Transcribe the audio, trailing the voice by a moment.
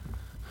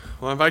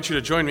Well, I invite you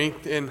to join me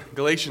in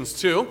Galatians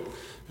 2.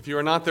 If you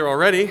are not there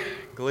already,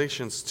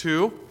 Galatians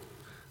 2,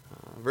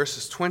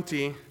 verses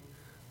 20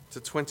 to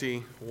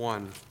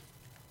 21.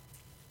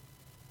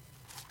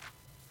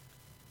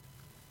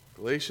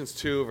 Galatians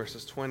 2,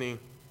 verses 20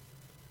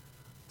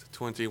 to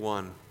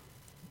 21.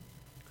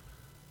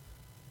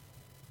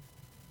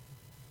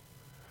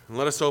 And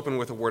let us open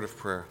with a word of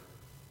prayer.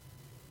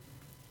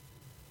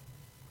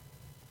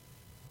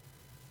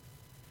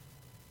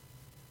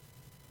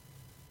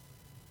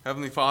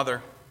 Heavenly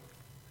Father,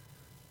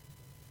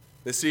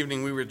 this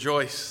evening we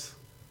rejoice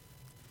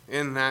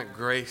in that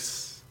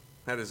grace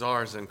that is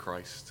ours in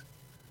Christ.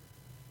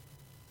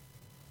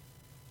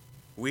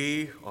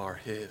 We are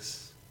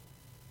His,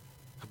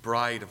 a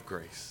bride of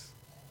grace.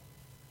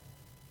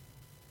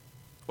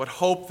 What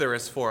hope there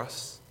is for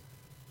us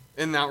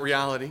in that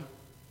reality,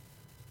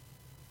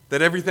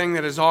 that everything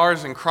that is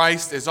ours in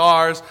Christ is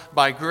ours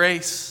by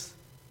grace,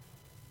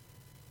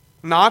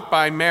 not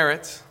by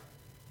merit,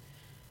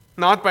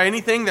 not by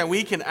anything that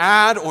we can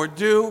add or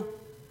do,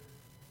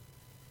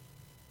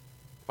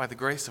 by the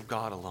grace of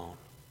God alone.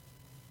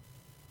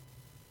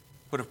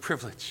 What a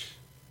privilege,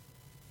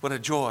 what a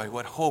joy,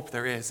 what hope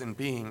there is in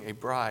being a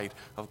bride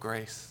of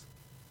grace.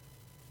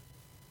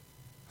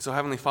 So,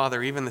 Heavenly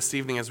Father, even this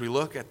evening as we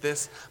look at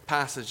this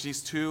passage,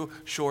 these two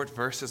short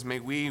verses, may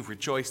we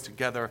rejoice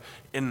together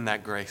in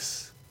that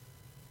grace.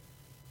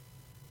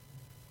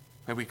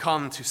 May we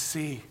come to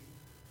see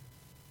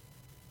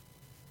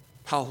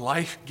how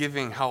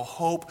life-giving, how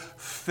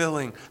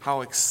hope-filling, how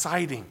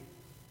exciting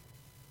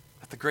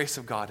that the grace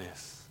of God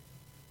is.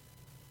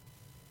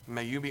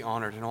 May you be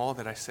honored in all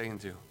that I say and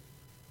do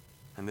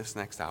in this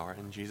next hour.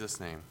 In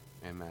Jesus' name,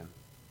 amen.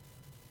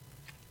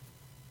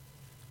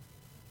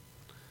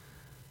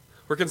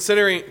 We're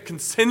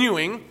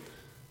continuing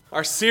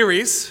our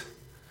series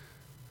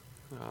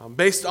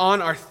based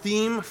on our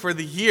theme for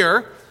the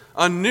year,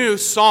 a new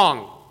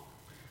song.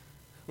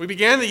 We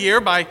began the year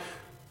by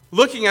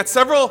looking at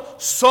several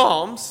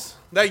psalms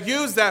that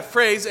use that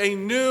phrase, a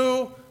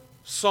new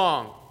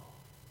song.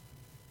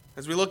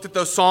 As we looked at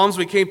those psalms,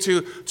 we came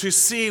to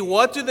see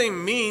what do they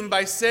mean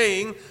by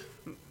saying,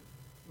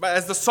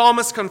 as the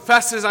psalmist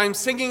confesses, I'm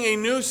singing a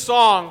new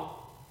song.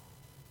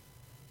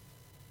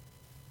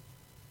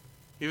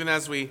 Even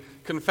as we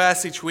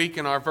confess each week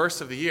in our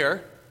verse of the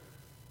year,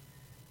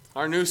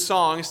 our new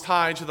song is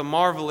tied to the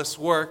marvelous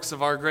works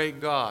of our great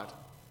God.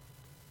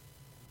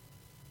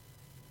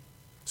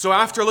 So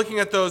after looking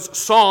at those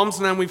Psalms,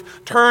 and then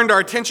we've turned our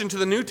attention to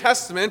the New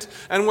Testament,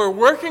 and we're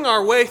working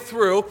our way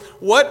through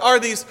what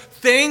are these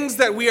things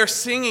that we are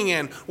singing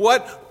in,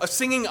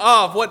 singing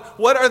of,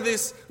 what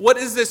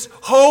is this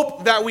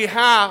hope that we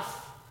have,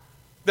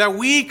 that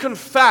we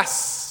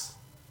confess.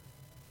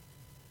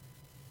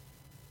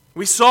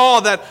 We saw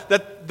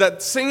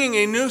that singing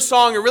a new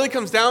song, it really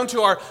comes down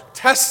to our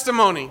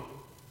testimony.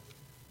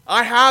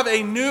 I have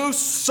a new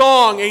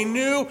song, a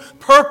new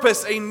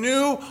purpose, a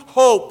new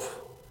hope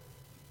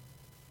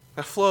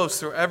that flows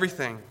through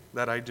everything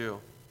that I do.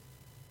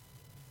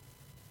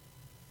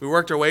 We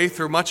worked our way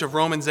through much of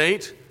Romans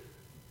 8,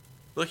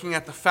 looking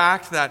at the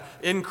fact that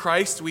in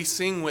Christ we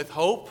sing with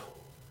hope.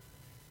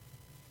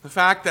 The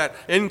fact that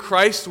in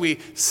Christ we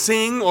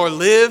sing or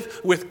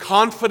live with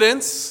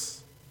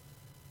confidence.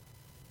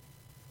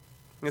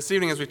 And this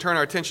evening, as we turn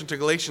our attention to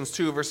Galatians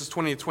 2, verses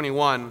 20 to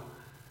 21,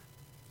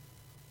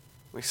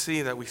 we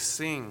see that we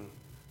sing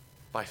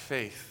by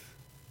faith.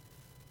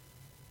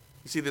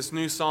 You see, this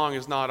new song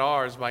is not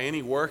ours by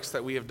any works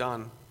that we have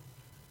done.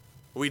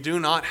 We do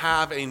not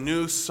have a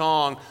new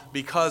song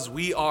because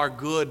we are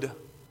good.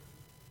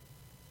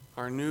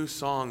 Our new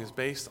song is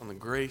based on the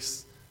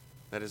grace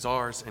that is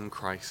ours in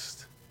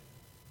Christ.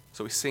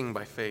 So we sing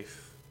by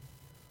faith.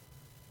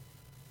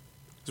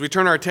 As we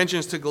turn our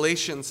attentions to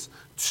Galatians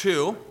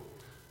 2,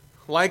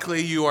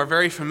 likely you are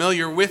very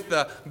familiar with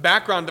the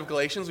background of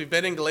Galatians. We've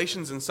been in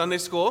Galatians in Sunday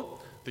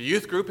school. The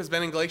youth group has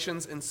been in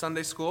Galatians in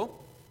Sunday school.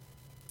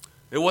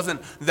 It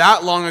wasn't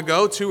that long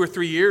ago, 2 or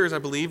 3 years, I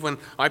believe, when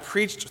I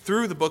preached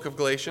through the book of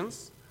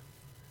Galatians.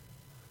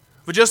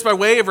 But just by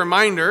way of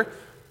reminder,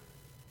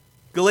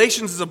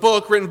 Galatians is a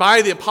book written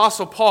by the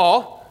Apostle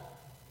Paul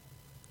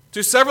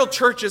to several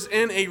churches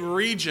in a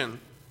region.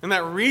 And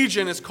that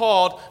region is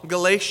called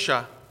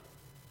Galatia.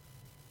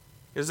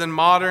 It is in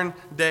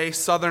modern-day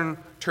southern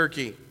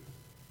Turkey.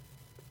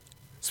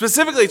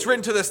 Specifically, it's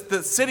written to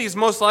the cities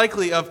most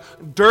likely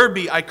of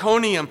Derbe,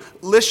 Iconium,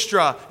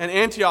 Lystra, and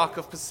Antioch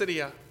of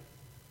Pisidia.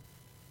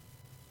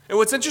 And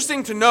what's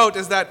interesting to note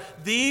is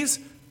that these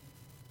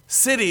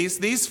cities,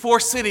 these 4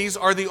 cities,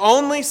 are the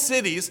only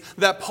cities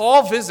that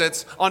Paul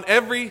visits on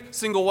every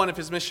single one of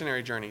his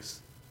missionary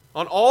journeys.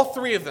 On all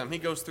 3 of them, he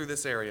goes through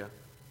this area.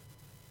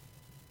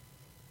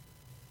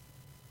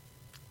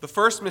 The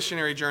first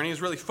missionary journey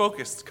is really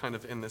focused kind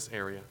of in this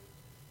area.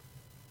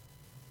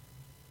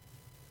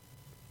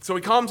 So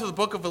we come to the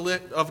book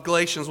of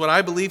Galatians, what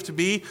I believe to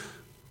be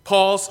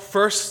Paul's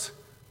first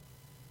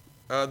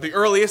the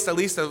earliest, at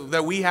least,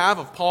 that we have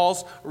of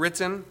Paul's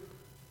written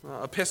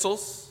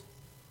epistles,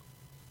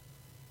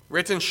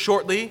 written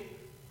shortly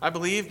I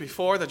believe,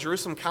 before the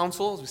Jerusalem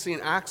Council, as we see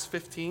in Acts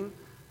 15,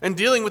 and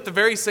dealing with the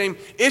very same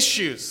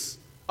issues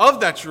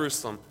of that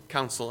Jerusalem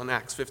Council in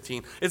Acts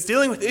 15. It's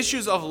dealing with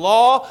issues of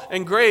law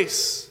and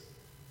grace.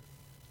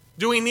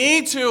 Do we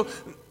need to,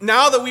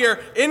 now that we are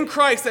in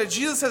Christ, that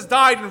Jesus has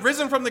died and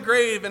risen from the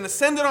grave and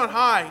ascended on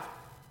high,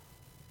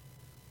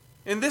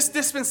 in this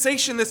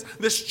dispensation,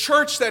 this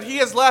church that he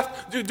has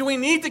left, do we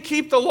need to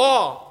keep the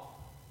law?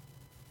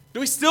 Do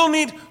we still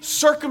need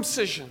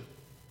circumcision?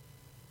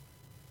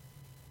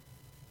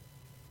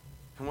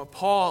 And what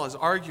Paul is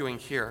arguing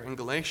here in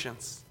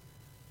Galatians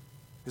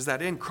is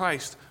that in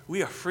Christ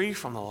we are free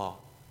from the law.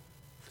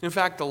 In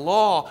fact, the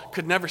law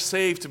could never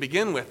save to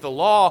begin with. The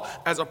law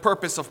has a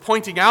purpose of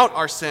pointing out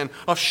our sin,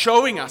 of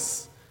showing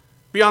us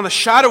beyond the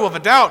shadow of a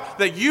doubt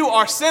that you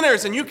are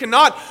sinners and you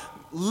cannot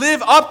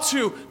live up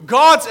to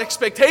God's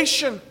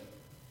expectation.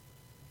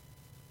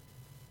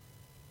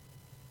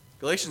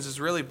 Galatians is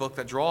really a book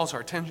that draws our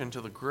attention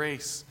to the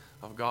grace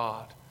of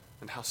God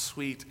and how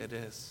sweet it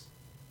is.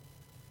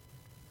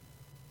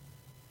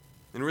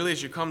 And really,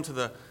 as you come to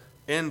the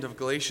end of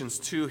Galatians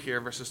 2 here,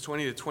 verses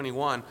 20 to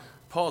 21,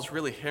 Paul's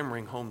really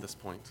hammering home this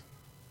point.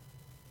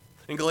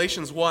 In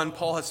Galatians 1,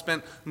 Paul has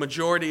spent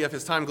majority of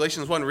his time,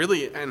 Galatians 1,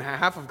 really, and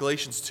half of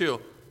Galatians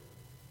 2,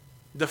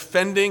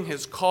 defending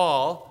his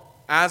call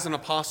as an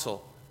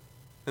apostle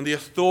and the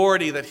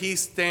authority that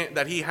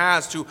he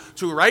has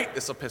to write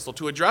this epistle,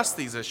 to address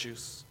these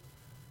issues.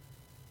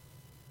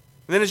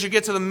 And then as you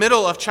get to the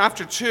middle of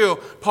chapter 2,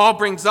 Paul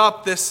brings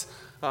up this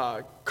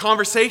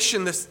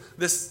conversation,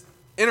 this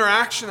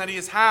interaction that he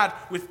has had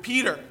with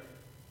Peter.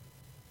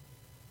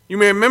 You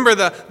may remember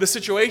the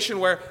situation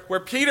where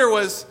Peter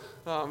was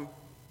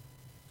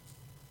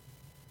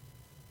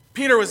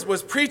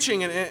preaching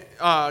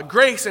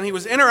grace, and he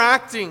was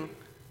interacting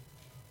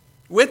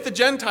with the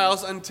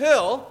Gentiles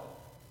until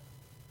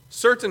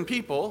certain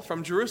people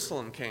from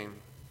Jerusalem came,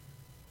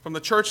 from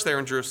the church there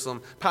in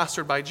Jerusalem,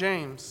 pastored by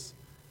James.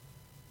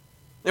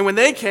 And when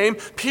they came,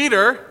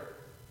 Peter,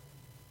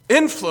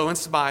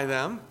 influenced by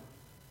them,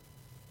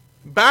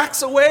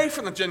 backs away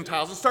from the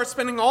Gentiles and starts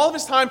spending all of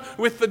his time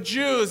with the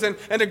Jews and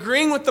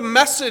agreeing with the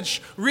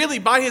message, really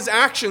by his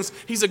actions.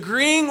 He's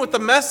agreeing with the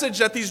message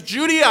that these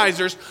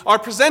Judaizers are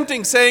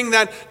presenting, saying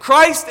that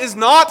Christ is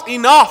not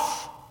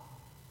enough.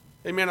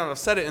 They may not have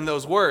said it in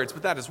those words,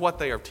 but that is what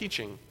they are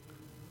teaching.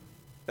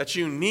 That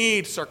you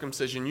need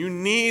circumcision, you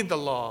need the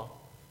law.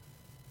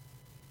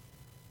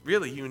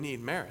 Really, you need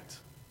merit.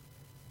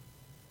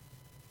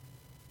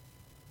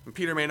 And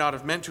Peter may not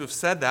have meant to have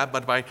said that,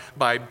 but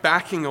by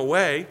backing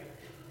away,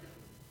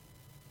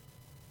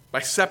 by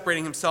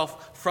separating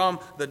himself from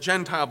the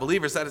Gentile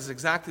believers, that is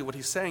exactly what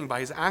he's saying by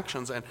his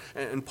actions.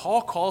 And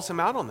Paul calls him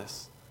out on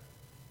this.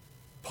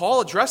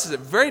 Paul addresses it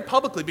very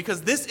publicly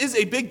because this is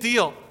a big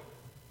deal.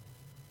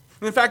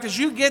 And in fact, as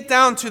you get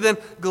down to then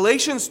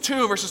Galatians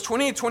 2, verses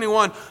 20 and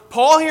 21,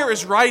 Paul here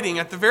is writing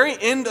at the very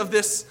end of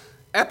this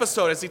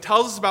episode, as he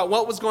tells us about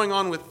what was going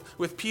on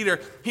with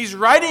Peter, he's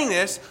writing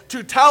this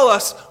to tell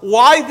us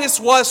why this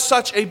was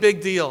such a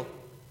big deal.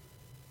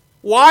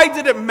 Why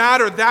did it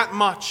matter that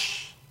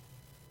much?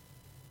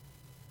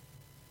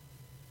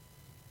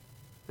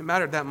 It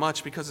mattered that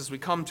much because as we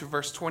come to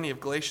verse 20 of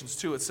Galatians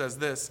 2, it says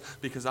this,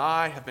 because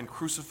I have been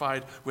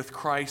crucified with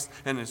Christ,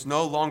 and it is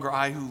no longer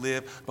I who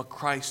live, but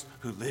Christ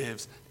who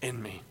lives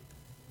in me.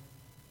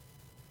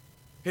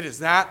 It is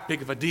that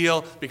big of a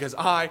deal because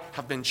I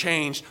have been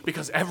changed,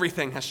 because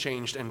everything has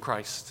changed in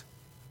Christ.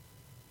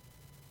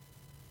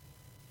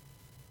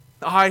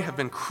 I have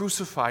been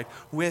crucified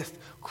with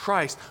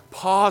Christ.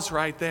 Pause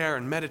right there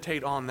and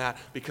meditate on that,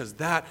 because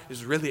that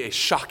is really a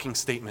shocking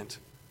statement.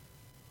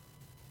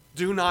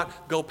 Do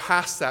not go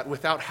past that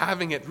without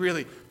having it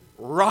really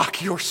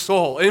rock your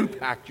soul,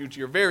 impact you to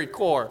your very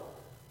core.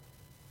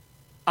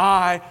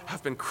 I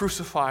have been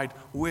crucified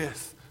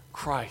with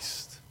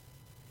Christ.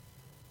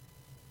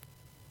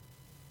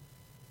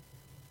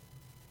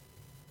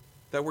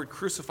 That word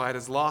crucified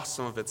has lost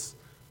some of its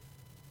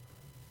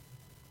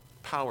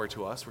power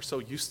to us. We're so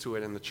used to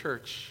it in the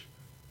church.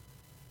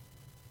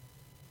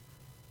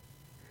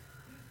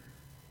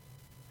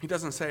 He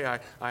doesn't say, I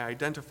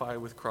identify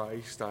with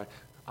Christ.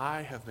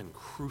 I have been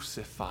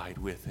crucified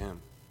with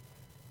him.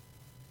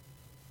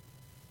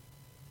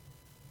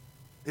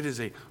 It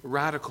is a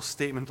radical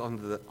statement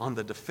on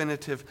the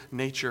definitive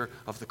nature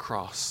of the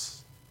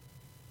cross.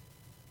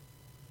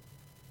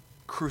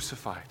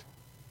 Crucified.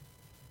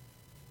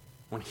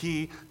 When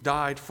he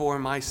died for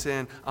my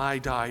sin, I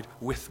died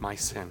with my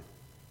sin.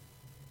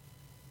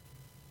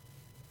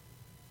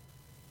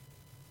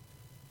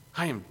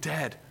 I am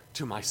dead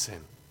to my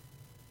sin.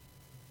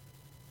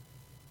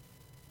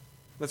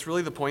 That's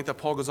really the point that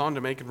Paul goes on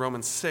to make in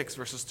Romans 6,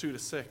 verses 2 to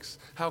 6.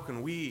 How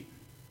can we,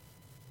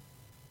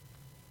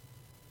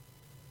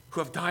 who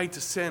have died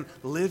to sin,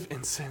 live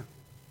in sin?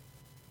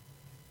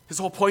 His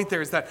whole point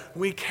there is that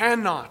we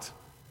cannot.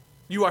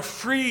 You are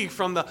free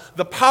from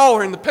the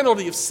power and the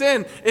penalty of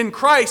sin in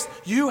Christ.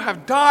 You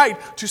have died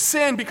to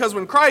sin because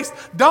when Christ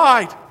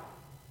died,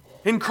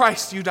 in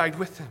Christ you died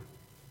with him.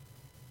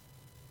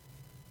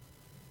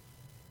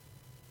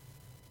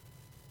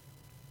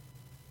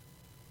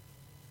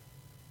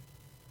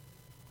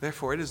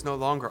 Therefore, it is no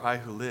longer I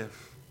who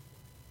live.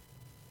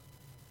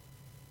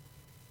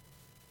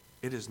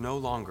 It is no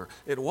longer.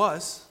 It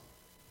was.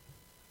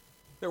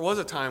 There was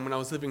a time when I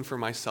was living for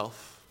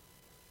myself.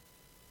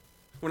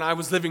 When I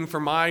was living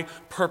for my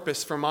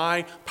purpose, for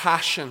my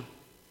passion.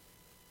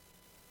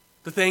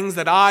 The things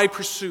that I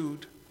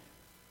pursued.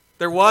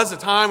 There was a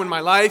time when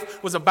my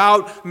life was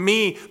about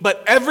me,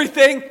 but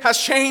everything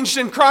has changed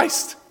in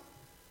Christ.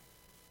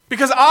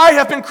 Because I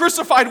have been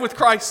crucified with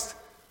Christ.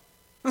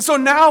 And so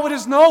now it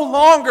is no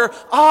longer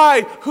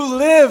I who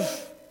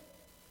live.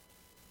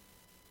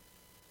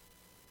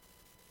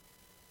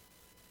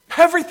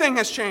 Everything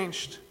has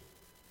changed.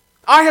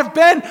 I have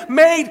been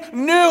made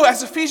new,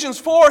 as Ephesians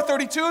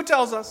 4:32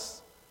 tells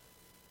us.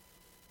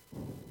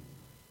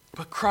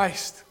 But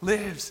Christ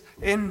lives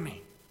in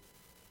me.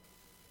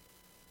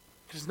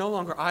 It is no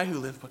longer I who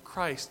live, but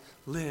Christ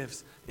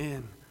lives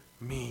in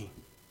me.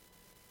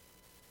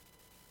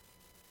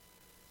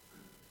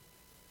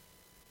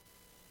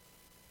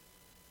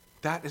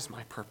 That is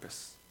my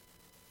purpose.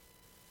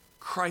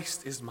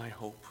 Christ is my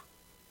hope.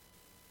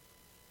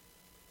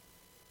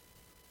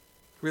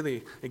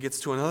 Really, it gets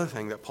to another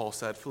thing that Paul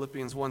said,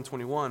 Philippians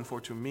 1:21, for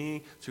to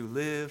me to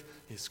live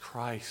is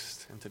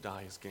Christ, and to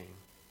die is gain.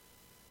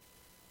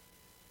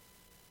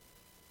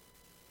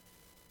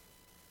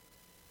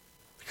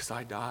 Because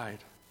I died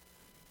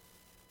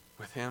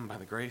with him by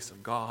the grace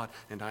of God,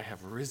 and I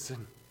have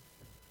risen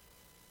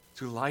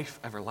to life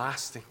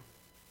everlasting.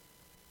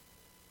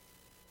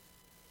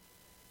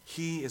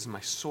 He is my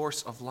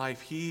source of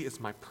life. He is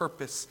my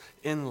purpose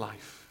in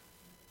life.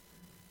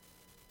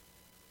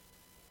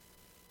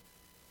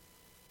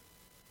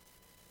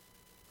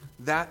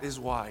 That is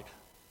why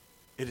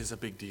it is a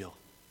big deal.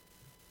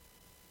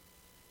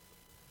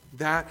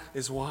 That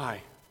is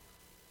why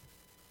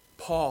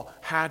Paul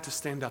had to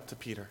stand up to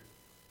Peter.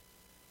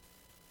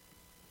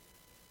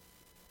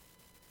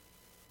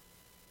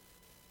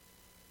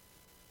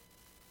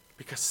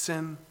 Because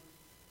sin,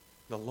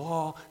 the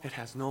law, it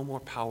has no more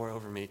power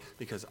over me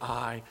because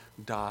I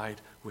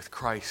died with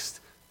Christ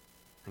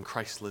and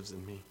Christ lives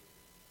in me.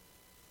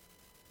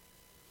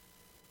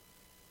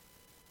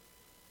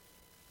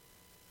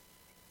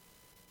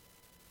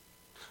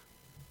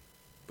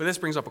 But this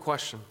brings up a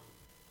question.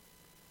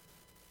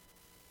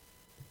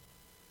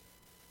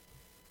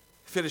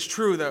 If it is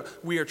true that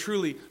we are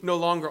truly no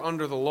longer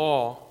under the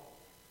law,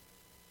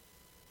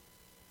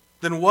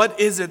 then what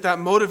is it that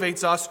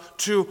motivates us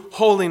to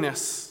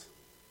holiness?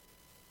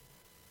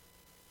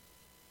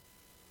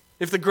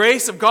 If the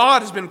grace of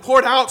God has been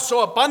poured out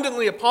so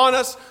abundantly upon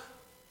us,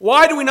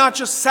 why do we not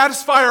just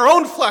satisfy our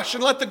own flesh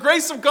and let the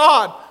grace of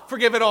God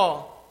forgive it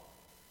all?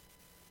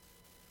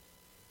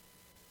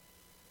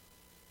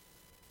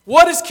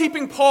 What is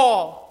keeping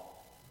Paul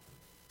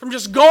from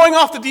just going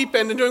off the deep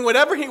end and doing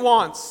whatever he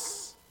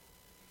wants?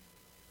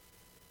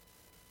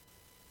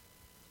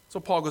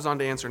 So Paul goes on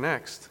to answer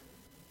next.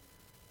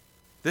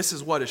 This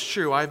is what is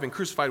true. I have been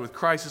crucified with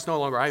Christ. It's no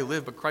longer I who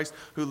live, but Christ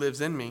who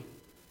lives in me.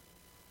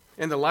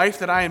 And the life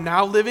that I am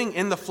now living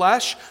in the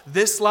flesh,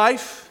 this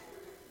life,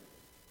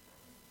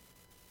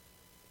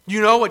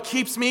 you know what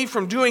keeps me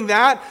from doing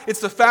that?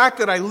 It's the fact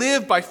that I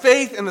live by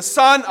faith in the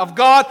Son of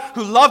God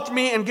who loved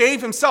me and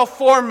gave himself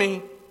for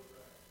me.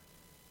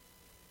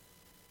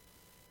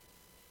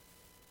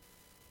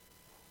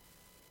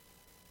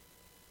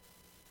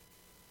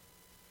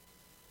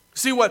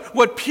 See,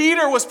 what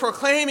Peter was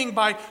proclaiming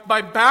by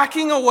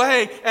backing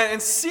away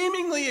and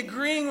seemingly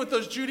agreeing with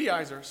those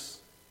Judaizers.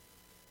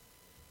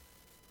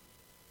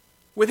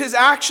 With his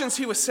actions,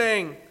 he was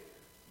saying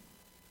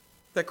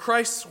that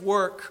Christ's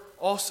work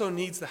also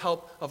needs the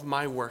help of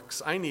my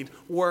works. I need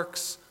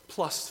works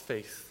plus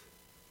faith.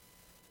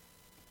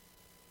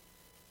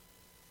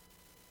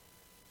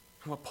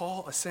 And what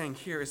Paul is saying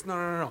here is,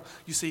 no.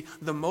 You see,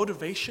 the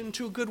motivation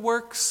to good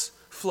works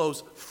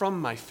flows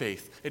from my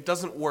faith. It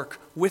doesn't work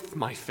with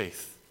my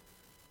faith.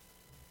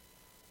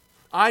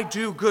 I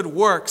do good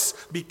works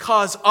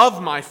because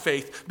of my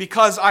faith,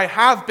 because I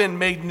have been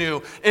made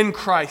new in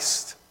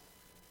Christ.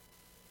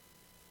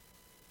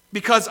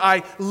 Because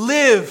I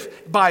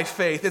live by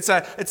faith. It's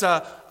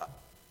a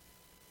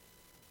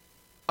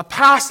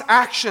past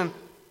action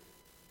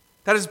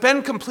that has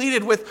been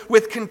completed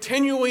with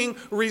continuing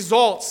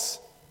results.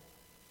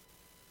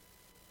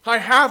 I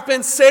have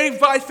been saved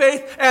by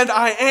faith, and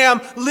I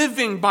am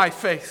living by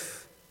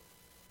faith.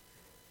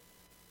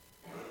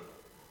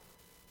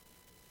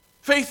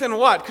 Faith in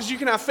what? Because you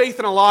can have faith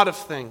in a lot of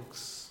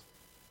things.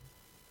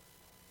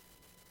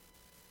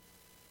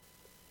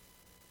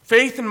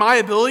 Faith in my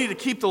ability to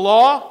keep the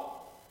law.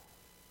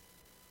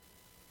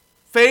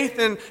 Faith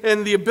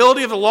in the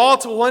ability of the law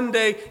to one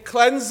day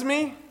cleanse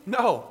me.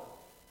 No.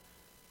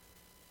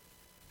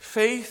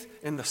 Faith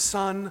in the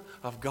Son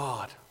of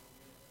God.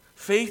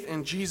 Faith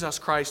in Jesus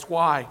Christ.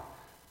 Why?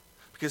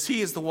 Because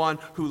he is the one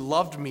who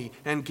loved me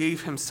and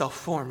gave himself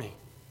for me.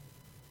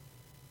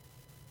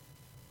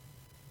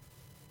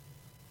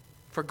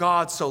 For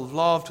God so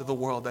loved the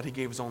world that he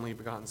gave his only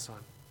begotten Son,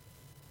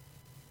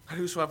 that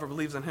whosoever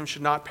believes in him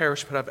should not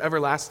perish but have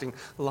everlasting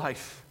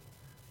life.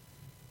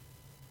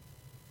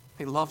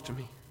 He loved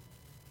me.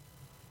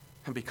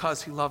 And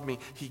because he loved me,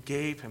 he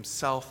gave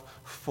himself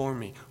for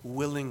me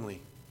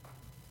willingly.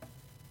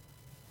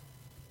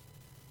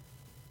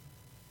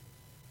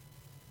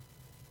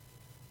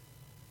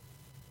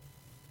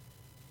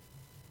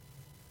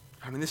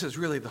 I mean, this is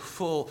really the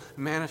full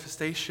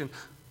manifestation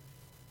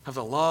of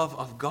the love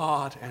of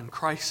God and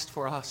Christ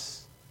for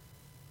us,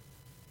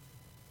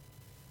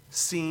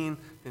 seen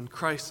in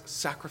Christ's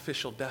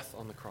sacrificial death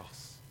on the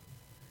cross.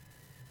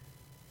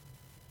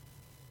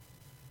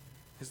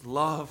 His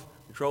love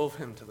drove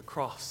him to the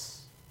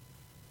cross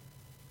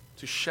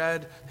to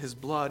shed his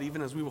blood,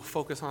 even as we will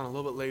focus on a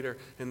little bit later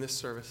in this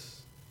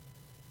service.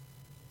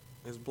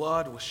 His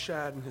blood was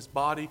shed and his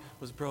body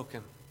was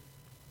broken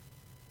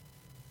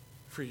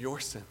for your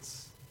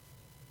sins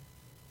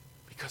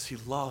because he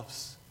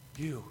loves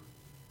you.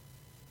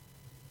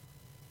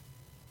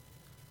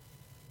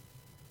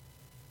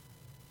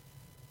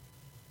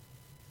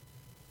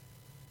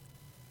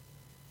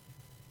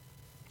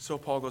 So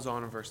Paul goes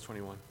on in verse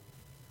 21.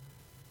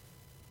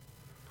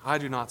 I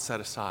do not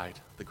set aside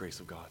the grace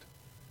of God.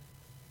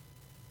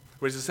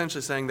 What he's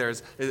essentially saying there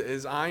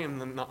is I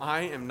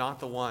am not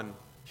the one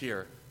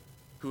here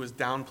who is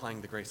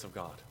downplaying the grace of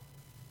God.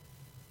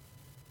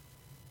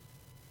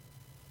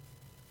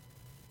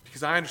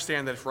 Because I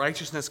understand that if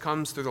righteousness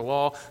comes through the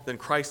law, then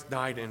Christ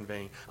died in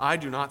vain. I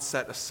do not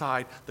set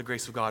aside the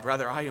grace of God.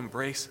 Rather, I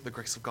embrace the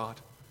grace of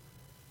God.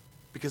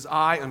 Because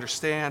I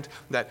understand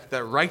that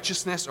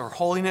righteousness or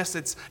holiness,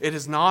 it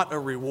is not a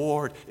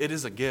reward, it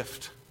is a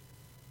gift.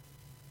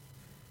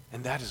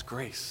 And that is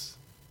grace.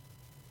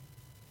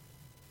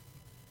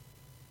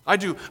 I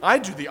do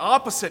the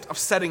opposite of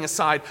setting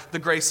aside the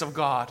grace of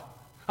God.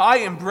 I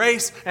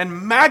embrace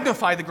and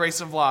magnify the grace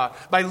of God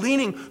by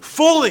leaning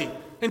fully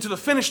into the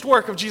finished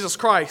work of Jesus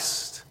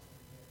Christ.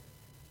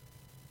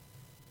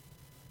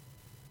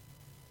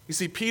 You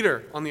see,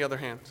 Peter, on the other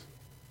hand,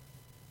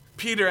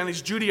 Peter and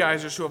these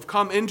Judaizers who have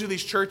come into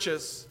these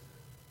churches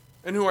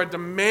and who are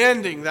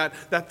demanding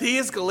that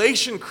these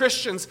Galatian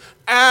Christians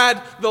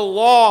add the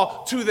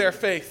law to their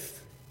faith.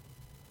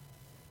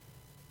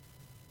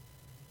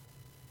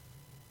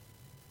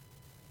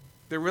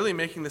 They're really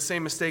making the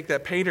same mistake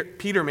that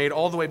Peter made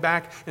all the way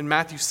back in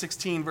Matthew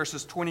 16,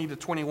 verses 20 to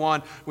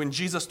 21, when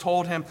Jesus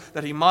told him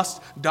that he must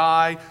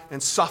die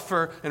and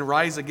suffer and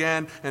rise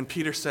again. And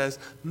Peter says,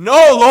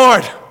 "No,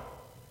 Lord!"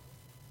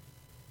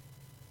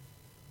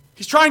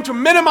 He's trying to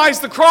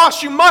minimize the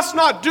cross. You must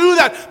not do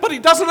that. But he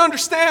doesn't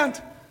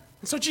understand.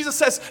 And so Jesus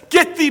says,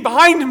 "Get thee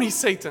behind me,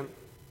 Satan."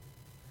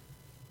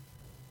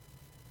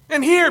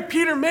 And here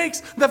Peter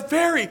makes the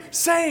very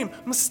same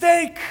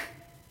mistake.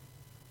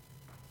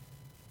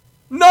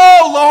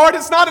 No, Lord,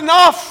 it's not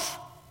enough.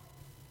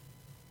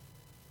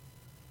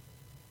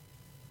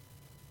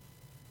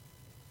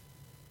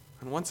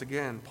 And once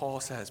again, Paul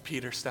says,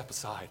 Peter, step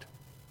aside.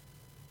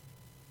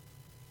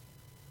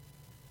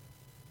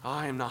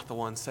 I am not the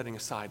one setting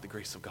aside the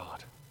grace of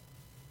God.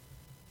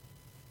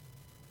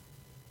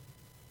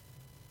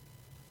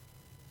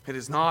 It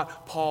is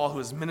not Paul who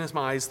has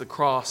minimized the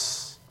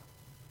cross.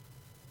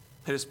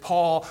 It is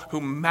Paul who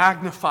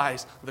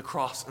magnifies the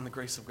cross and the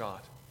grace of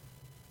God.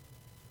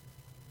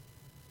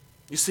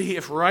 You see,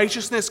 if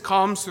righteousness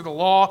comes through the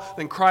law,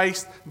 then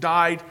Christ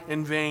died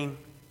in vain.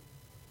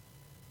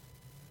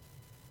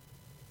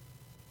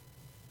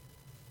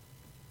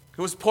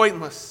 It was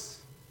pointless.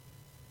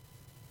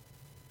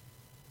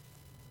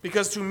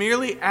 Because to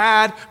merely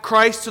add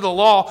Christ to the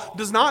law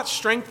does not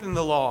strengthen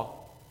the law.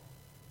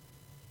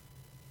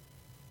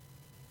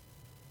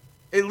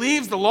 It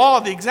leaves the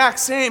law the exact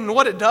same, and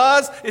what it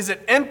does is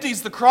it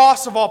empties the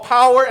cross of all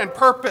power and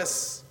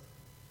purpose.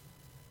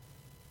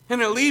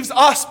 And it leaves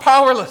us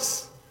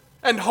powerless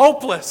and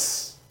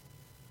hopeless.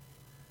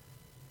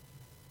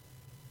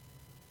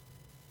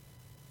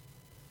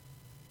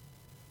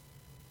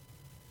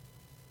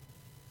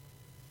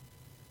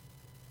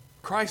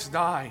 Christ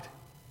died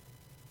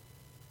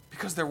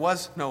because there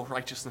was no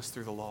righteousness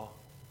through the law.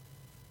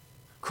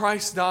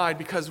 Christ died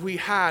because we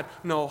had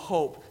no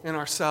hope in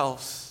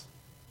ourselves.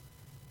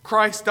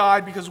 Christ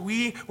died because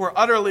we were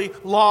utterly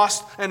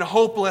lost and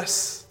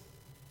hopeless.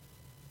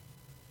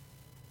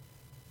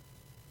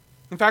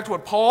 In fact,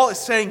 what Paul is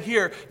saying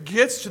here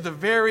gets to the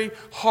very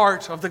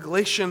heart of the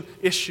Galatian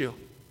issue.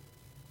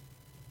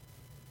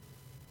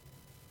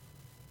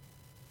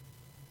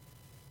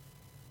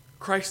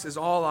 Christ is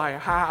all I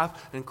have,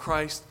 and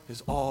Christ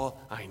is all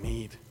I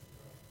need.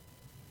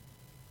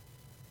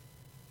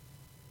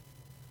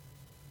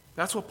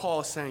 That's what Paul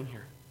is saying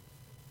here.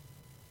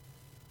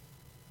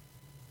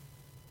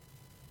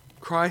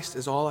 Christ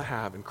is all I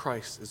have, and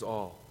Christ is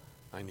all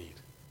I need.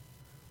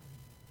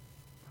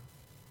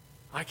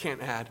 I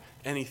can't add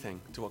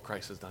anything to what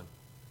Christ has done.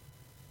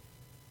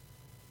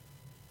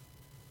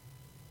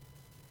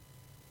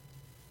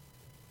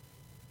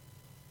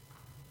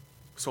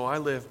 So I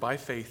live by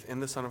faith in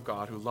the Son of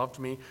God who loved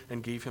me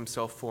and gave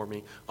himself for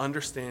me,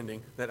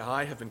 understanding that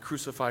I have been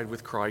crucified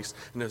with Christ,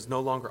 and it is no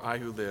longer I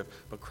who live,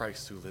 but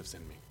Christ who lives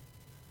in me.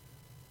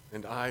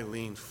 And I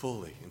lean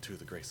fully into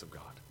the grace of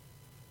God.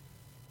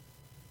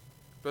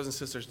 Brothers and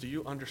sisters, do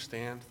you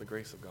understand the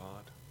grace of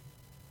God?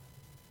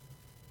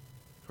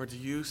 Or do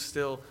you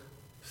still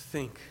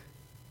think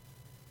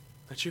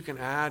that you can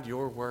add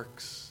your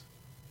works?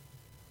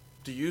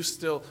 Do you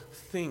still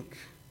think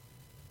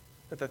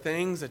that the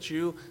things that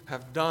you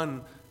have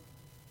done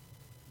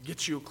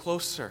get you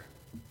closer?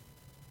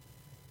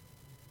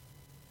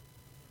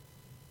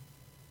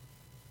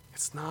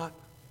 It's not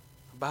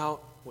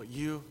about what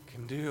you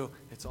can do.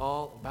 It's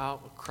all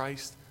about what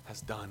Christ has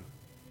done.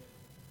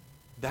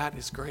 That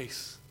is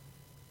grace.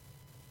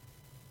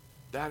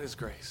 That is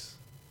grace.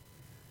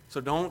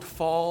 So don't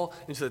fall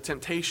into the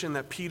temptation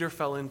that Peter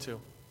fell into.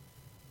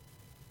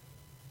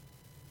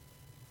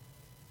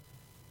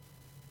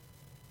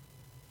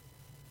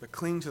 But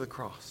cling to the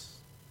cross,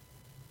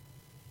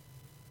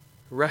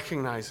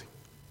 recognizing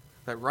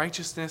that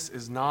righteousness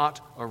is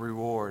not a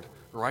reward.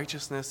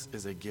 Righteousness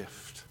is a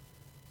gift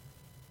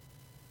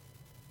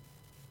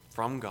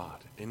from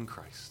God in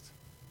Christ.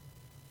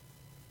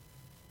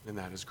 And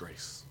that is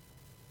grace.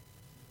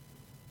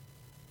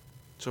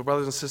 So,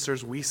 brothers and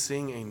sisters, we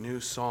sing a new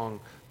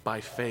song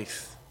by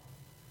faith.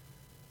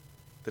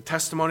 The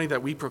testimony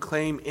that we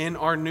proclaim in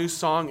our new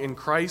song in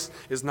Christ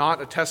is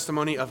not a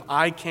testimony of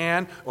I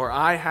can or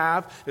I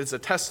have. It's a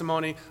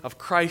testimony of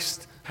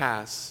Christ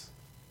has.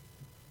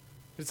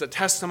 It's a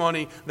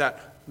testimony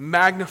that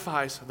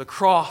magnifies the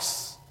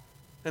cross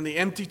and the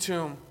empty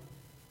tomb.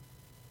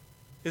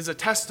 It is a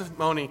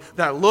testimony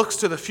that looks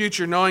to the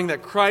future knowing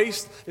that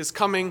Christ is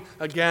coming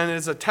again. It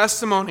is a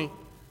testimony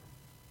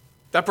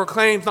that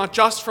proclaims not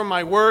just from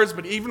my words,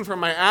 but even from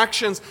my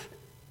actions,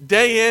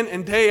 day in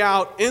and day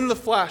out in the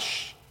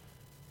flesh,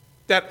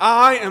 that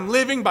I am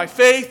living by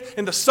faith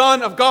in the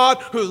Son of God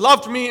who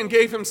loved me and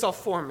gave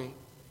himself for me.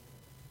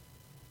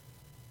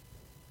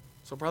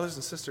 So, brothers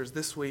and sisters,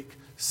 this week,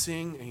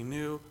 sing a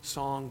new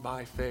song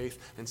by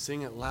faith and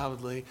sing it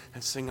loudly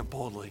and sing it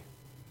boldly,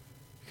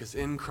 because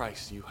in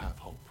Christ you have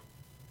hope.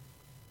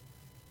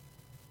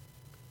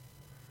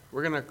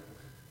 We're going to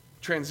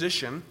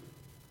transition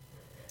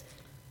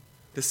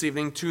this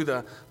evening to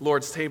the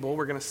Lord's table.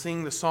 We're going to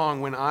sing the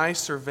song, When I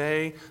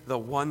Survey the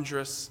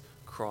Wondrous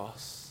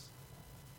Cross.